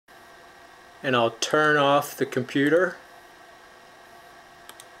and I'll turn off the computer.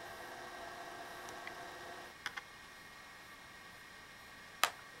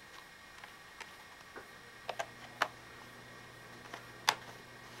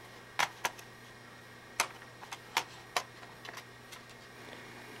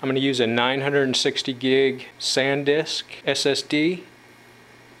 I'm going to use a 960 gig Sandisk SSD.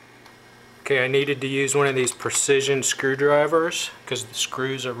 Okay, I needed to use one of these precision screwdrivers because the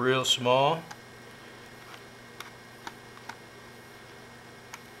screws are real small.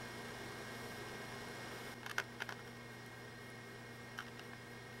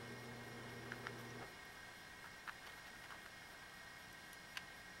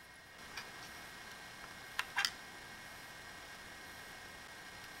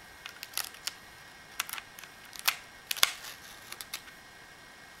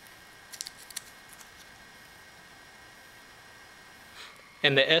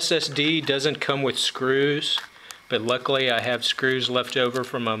 And the SSD doesn't come with screws, but luckily I have screws left over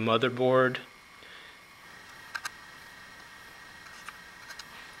from my motherboard.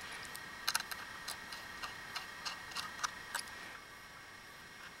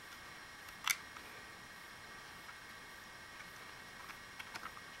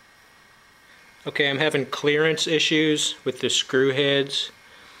 Okay, I'm having clearance issues with the screw heads.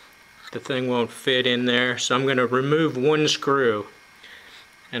 The thing won't fit in there, so I'm going to remove one screw.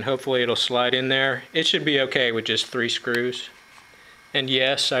 And hopefully it'll slide in there. It should be okay with just 3 screws. And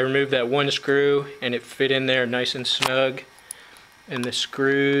yes, I removed that one screw and it fit in there nice and snug. And the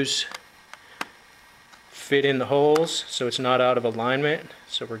screws fit in the holes, so it's not out of alignment.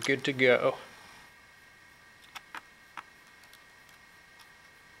 So we're good to go.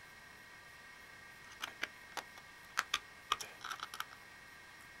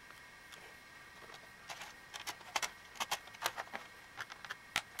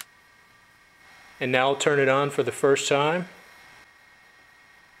 And now I'll turn it on for the first time.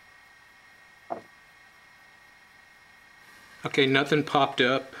 Okay, nothing popped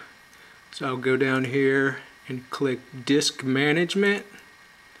up. So I'll go down here and click Disk Management.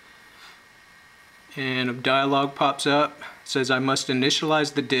 And a dialog pops up. It says I must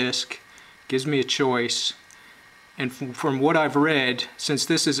initialize the disk. Gives me a choice. And from what I've read, since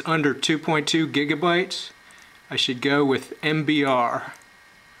this is under 2.2 gigabytes, I should go with MBR.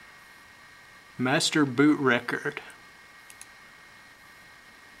 Master boot record.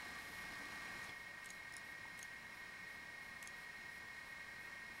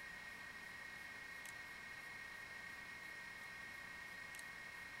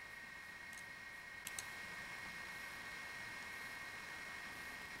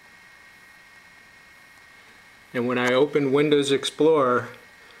 And when I open Windows Explorer,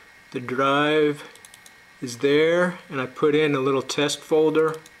 the drive is there, and I put in a little test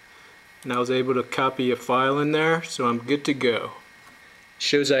folder. And I was able to copy a file in there, so I'm good to go. It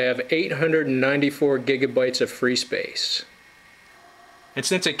shows I have 894 gigabytes of free space. And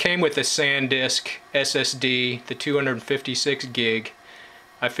since it came with the Sandisk SSD, the 256 gig,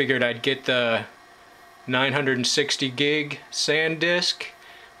 I figured I'd get the 960 gig Sandisk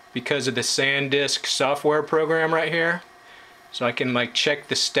because of the Sandisk software program right here. So I can check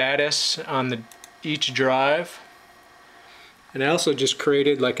the status on each drive. And I also just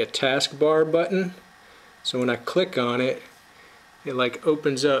created a taskbar button, so when I click on it, it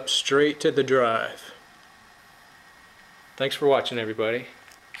opens up straight to the drive. Thanks for watching, everybody.